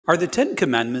Are the Ten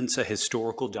Commandments a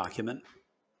historical document?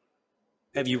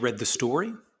 Have you read the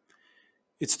story?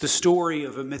 It's the story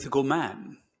of a mythical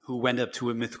man who went up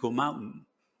to a mythical mountain,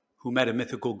 who met a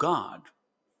mythical god,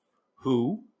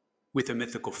 who, with a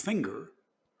mythical finger,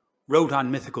 wrote on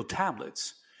mythical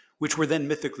tablets, which were then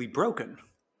mythically broken.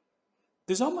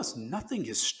 There's almost nothing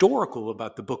historical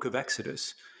about the book of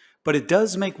Exodus, but it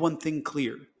does make one thing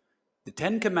clear. The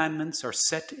Ten Commandments are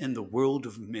set in the world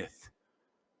of myth,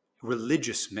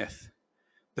 religious myth.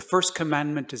 The first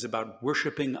commandment is about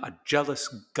worshiping a jealous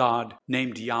God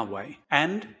named Yahweh.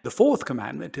 And the fourth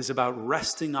commandment is about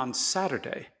resting on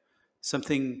Saturday,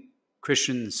 something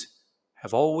Christians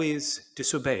have always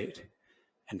disobeyed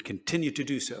and continue to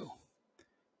do so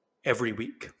every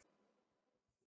week.